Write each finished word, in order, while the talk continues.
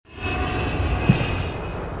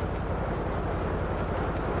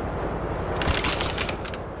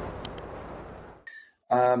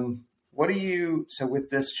What do you, so with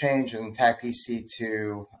this change in TACP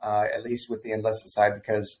C2, at least with the enlisted side,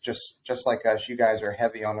 because just like us, you guys are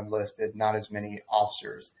heavy on enlisted, not as many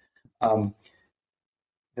officers. The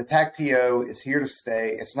TACPO is here to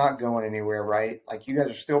stay. It's not going anywhere, right? Like you guys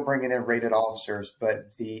are still bringing in rated officers,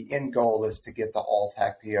 but the end goal is to get to all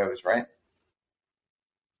TACPOs, right?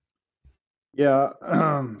 Yeah.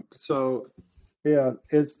 So yeah,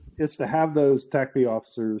 it's to have those TACP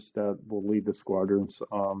officers that will lead the squadrons.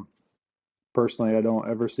 Personally, I don't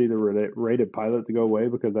ever see the rated pilot to go away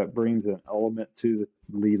because that brings an element to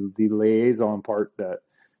the liaison part that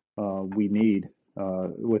we need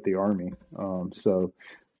with the Army.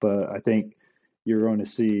 But I think you're going to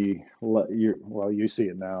see, you see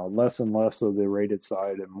it now, less and less of the rated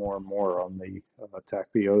side and more on the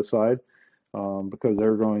TACPO side, because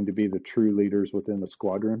they're going to be the true leaders within the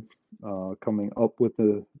squadron, coming up with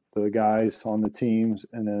the guys on the teams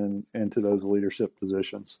and then into those leadership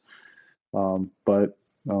positions. But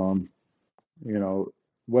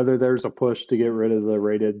whether there's a push to get rid of the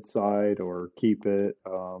rated side or keep it,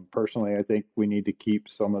 personally, I think we need to keep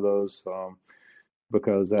some of those,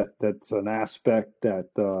 because that's an aspect that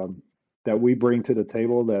we bring to the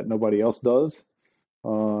table that nobody else does.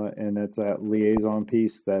 And it's that liaison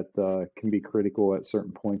piece that can be critical at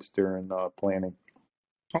certain points during planning.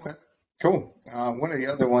 Okay, cool. One of the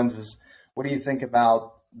other ones is, what do you think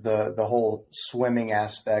about the whole swimming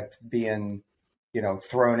aspect being,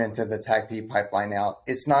 thrown into the TACP pipeline now?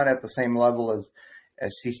 It's not at the same level as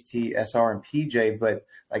CCT, SR, and PJ, but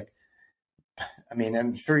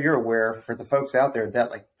I'm sure you're aware, for the folks out there,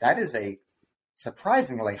 that that is a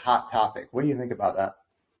surprisingly hot topic. What do you think about that?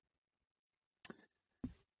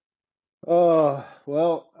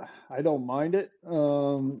 Well, I don't mind it.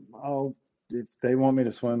 If they want me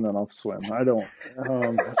to swim, then I'll swim. I don't.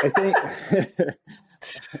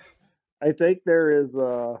 I think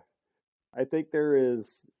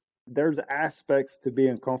there's aspects to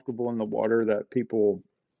being comfortable in the water that people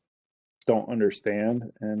don't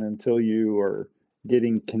understand, and until you are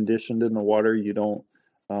getting conditioned in the water, you don't.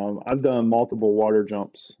 I've done multiple water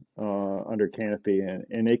jumps under canopy,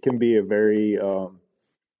 and it can be a very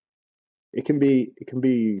it can be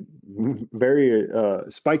very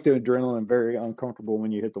spiked in adrenaline, very uncomfortable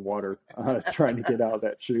when you hit the water trying to get out of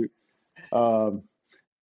that chute.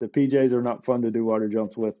 The PJs are not fun to do water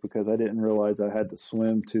jumps with because I didn't realize I had to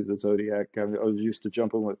swim to the Zodiac. I was used to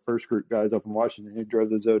jumping with first group guys up in Washington who drove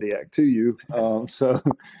the Zodiac to you.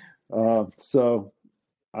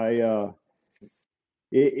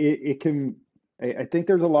 I think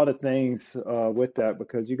there's a lot of things with that,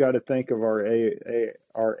 because you got to think of our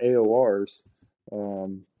AORs.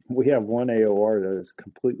 We have one AOR that is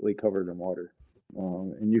completely covered in water,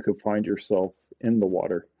 and you could find yourself in the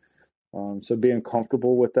water. So being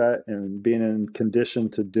comfortable with that and being in condition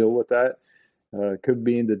to deal with that could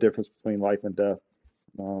be the difference between life and death.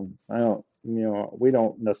 We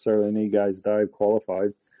don't necessarily need guys dive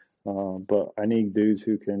qualified, but I need dudes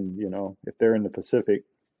who can, if they're in the Pacific,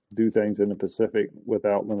 do things in the Pacific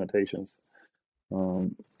without limitations.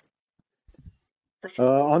 On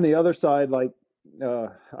the other side, I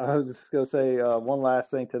was just going to say one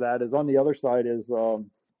last thing to that is, on the other side is,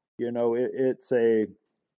 it's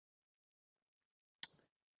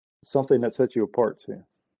something that sets you apart too.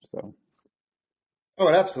 So. Oh,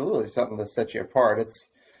 it absolutely something that sets you apart. It's,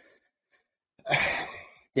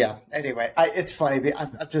 yeah. Anyway, it's funny.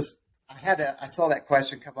 I saw that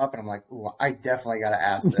question come up, and I'm like, ooh, I definitely got to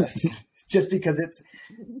ask this, just because it's,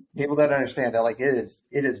 people don't understand that,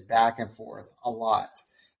 it is back and forth a lot.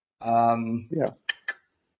 Yeah.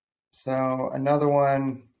 So another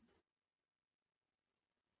one.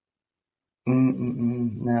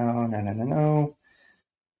 No.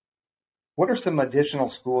 What are some additional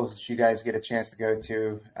schools that you guys get a chance to go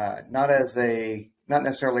to? Not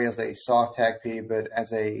necessarily as a soft TACP, but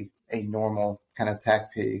as a normal kind of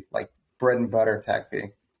TACP, like bread and butter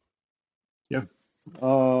TACP. Yeah.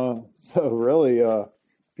 So really, if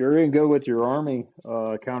you're going to go with your Army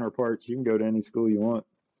counterparts, you can go to any school you want.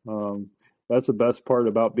 That's the best part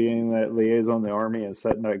about being that liaison in the Army, and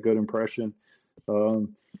setting that good impression.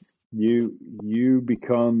 You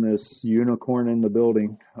become this unicorn in the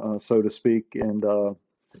building, so to speak, and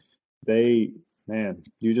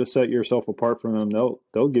you just set yourself apart from them.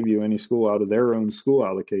 They'll give you any school out of their own school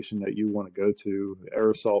allocation that you want to go to: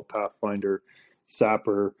 Air Assault, Pathfinder,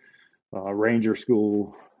 Sapper, Ranger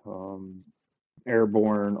School,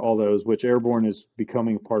 Airborne, all those. Which Airborne is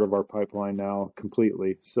becoming part of our pipeline now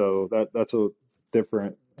completely. So that's a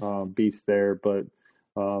different beast there, but.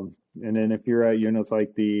 And And then if you're at units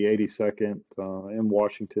like the 82nd in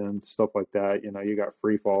Washington, stuff like that, you got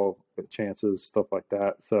free fall chances, stuff like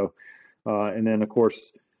that. So, and then of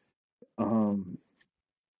course, um,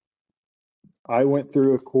 I went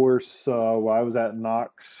through a course while I was at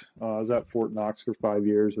Knox. I was at Fort Knox for 5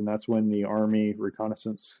 years, and that's when the Army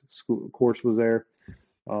Reconnaissance School course was there.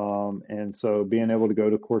 And so being able to go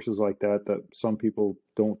to courses like that some people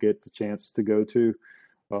don't get the chance to go to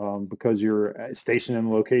because you're stationed in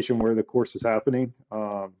a location where the course is happening,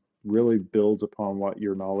 really builds upon what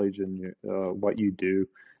your knowledge and what you do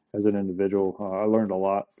as an individual. I learned a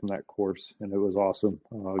lot from that course, and it was awesome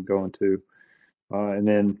going to. And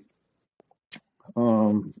then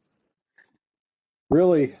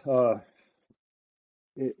really,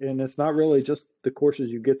 and it's not really just the courses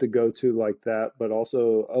you get to go to like that, but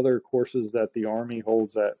also other courses that the Army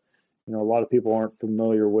holds that, a lot of people aren't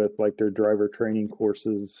familiar with, like their driver training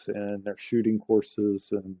courses and their shooting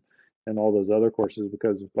courses and all those other courses.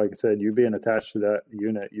 Because, like I said, you being attached to that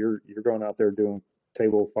unit, you're going out there doing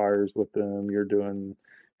table fires with them. You're doing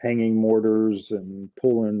hanging mortars and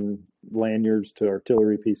pulling lanyards to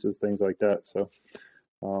artillery pieces, things like that. So.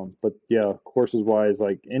 But yeah, courses wise,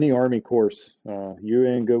 like any Army course, you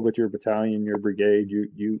ain't good with your battalion, your brigade,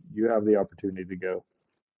 you have the opportunity to go.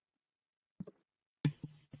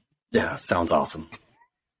 Yeah, sounds awesome.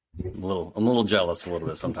 I'm a little jealous a little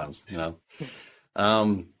bit sometimes,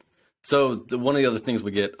 So one of the other things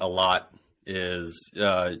we get a lot is,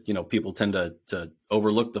 people tend to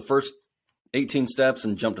overlook the first 18 steps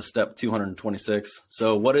and jump to step 226.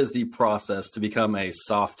 So what is the process to become a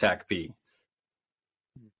soft TACP?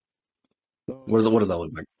 What does that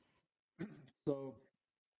look like? So,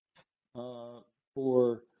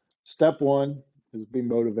 for step one is be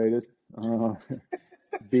motivated.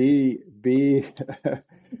 Be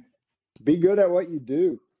be good at what you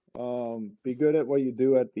do. Be good at what you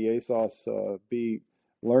do at the ASOS.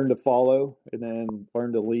 Learn to follow and then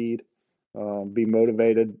learn to lead. Be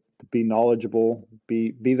motivated. Be knowledgeable.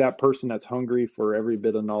 Be that person that's hungry for every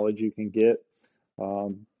bit of knowledge you can get.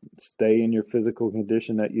 Stay in your physical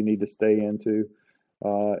condition that you need to stay into.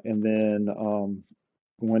 And then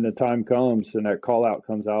when the time comes and that call out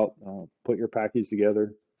comes out, put your package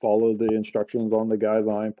together, follow the instructions on the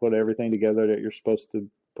guideline, put everything together that you're supposed to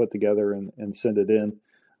put together and send it in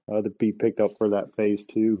to be picked up for that phase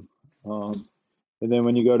two. And then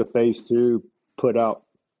when you go to phase two, put out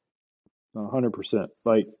 100%.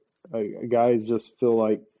 Like guys just feel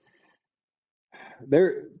like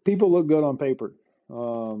people look good on paper,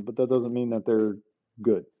 but that doesn't mean that they're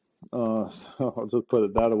good. So I'll just put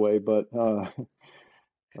it that way. But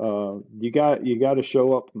you got to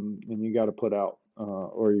show up and you got to put out,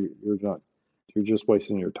 or you're just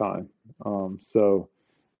wasting your time.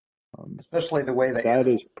 Especially the way that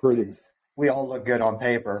is pretty. We all look good on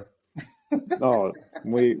paper. Oh,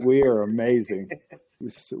 we are amazing.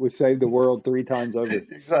 We saved the world 3 times over.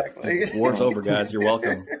 Exactly. War's over, guys. You're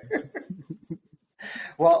welcome.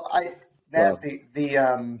 Well,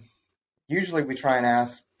 usually we try and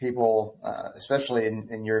ask people, especially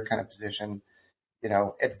in your kind of position,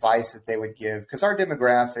 advice that they would give, because our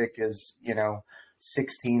demographic is,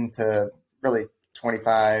 16 to really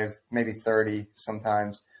 25, maybe 30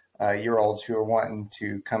 sometimes year olds who are wanting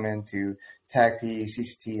to come into TACP,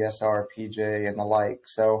 CCT, SR, PJ, and the like.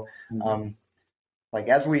 So,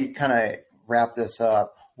 as we kind of wrap this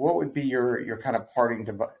up, what would be your kind of parting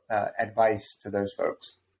advice to those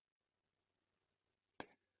folks?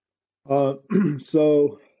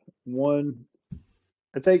 So one,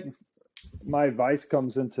 I think my advice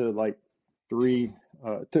comes into like two.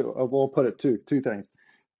 We'll put it two things.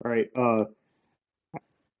 All right.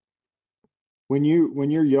 When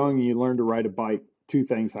you're young and you learn to ride a bike, 2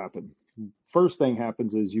 things happen. First thing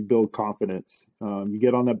happens is you build confidence. You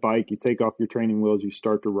get on that bike, you take off your training wheels, you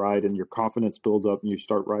start to ride, and your confidence builds up, and you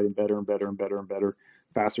start riding better and better and better and better,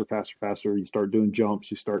 faster, faster, faster. You start doing jumps,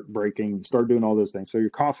 you start braking, you start doing all those things. So your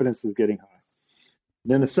confidence is getting high.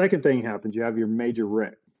 Then the second thing happens, you have your major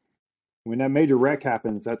wreck. When that major wreck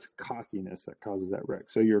happens, that's cockiness that causes that wreck.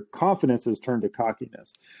 So your confidence is turned to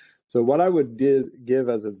cockiness. So what I would give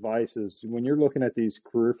as advice is when you're looking at these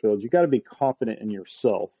career fields, you got to be confident in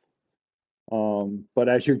yourself. But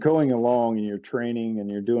as you're going along and you're training and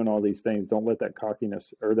you're doing all these things, don't let that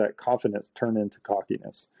cockiness or that confidence turn into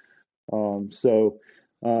cockiness.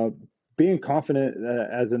 Being confident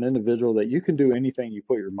as an individual that you can do anything you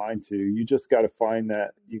put your mind to, you just got to find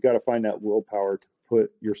that willpower to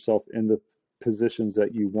put yourself in the positions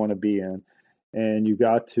that you want to be in. And you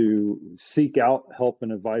got to seek out help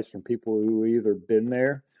and advice from people who either been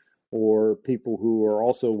there or people who are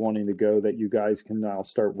also wanting to go, that you guys can now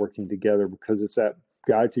start working together, because it's that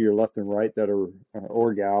guy to your left and right that are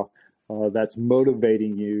or gal that's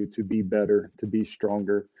motivating you to be better, to be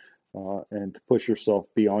stronger, and to push yourself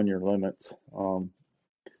beyond your limits.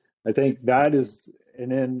 I think that is,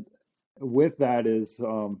 and then with that is,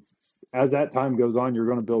 as that time goes on, you're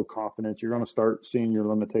going to build confidence. You're going to start seeing your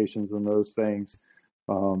limitations and those things.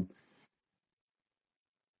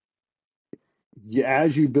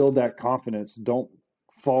 As you build that confidence, don't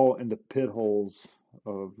fall into pit holes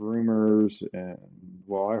of rumors and,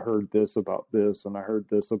 well, I heard this about this and I heard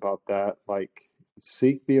this about that. Like,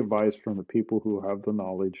 seek the advice from the people who have the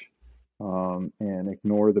knowledge, and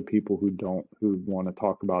ignore the people who don't, who want to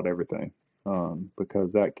talk about everything,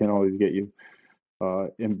 because that can always get you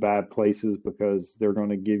in bad places, because they're going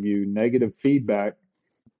to give you negative feedback.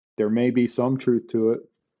 There may be some truth to it,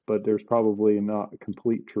 but there's probably not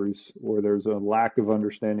complete truth, or there's a lack of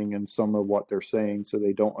understanding in some of what they're saying, so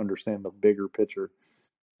they don't understand the bigger picture.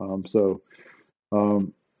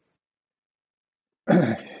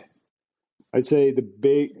 I'd say the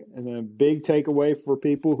big takeaway for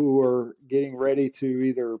people who are getting ready to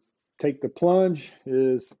either take the plunge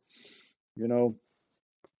is,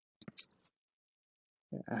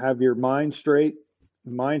 have your mind straight,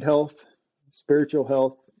 mind health, spiritual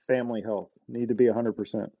health, family health need to be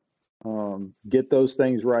 100%. Get those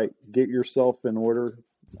things right. Get yourself in order.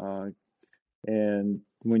 And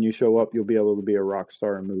when you show up, you'll be able to be a rock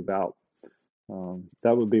star and move out.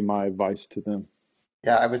 That would be my advice to them.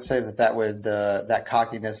 Yeah, I would say that would that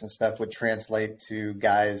cockiness and stuff would translate to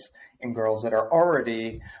guys and girls that are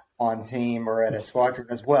already on team or at a squadron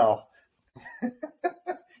as well.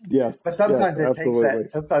 Yes, but sometimes yes,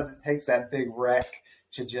 Sometimes it takes that big wreck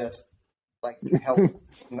to just like help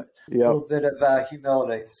a little bit of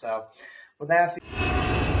humility. So, well, Nancy.